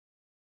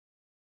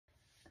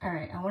All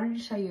right, I wanted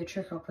to show you a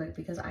trick real quick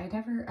because I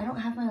don't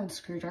have my own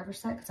screwdriver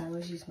set because I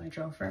always use my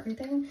drill for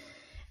everything.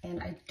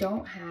 And I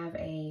don't have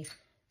a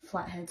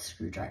flathead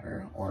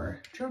screwdriver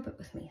or drill bit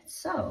with me.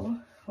 So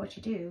what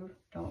you do,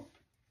 don't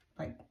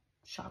like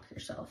shock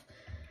yourself,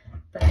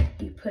 but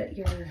you put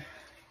your, you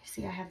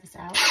see I have this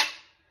out.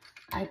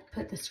 I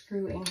put the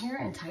screw in here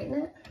and tighten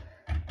it.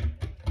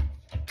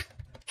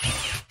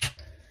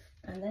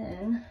 And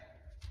then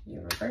you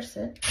reverse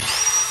it.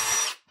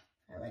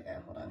 I let go,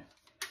 hold on.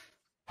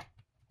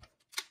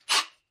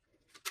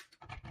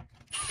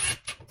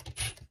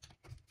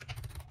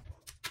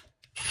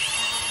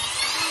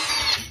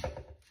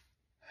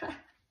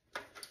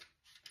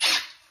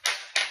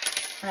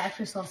 I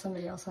actually saw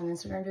somebody else on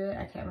Instagram do it.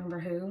 I can't remember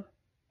who.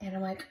 And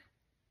I'm like,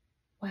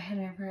 why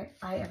hadn't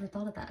I ever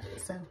thought of that?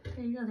 So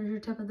there you go, there's your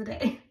tip of the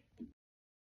day.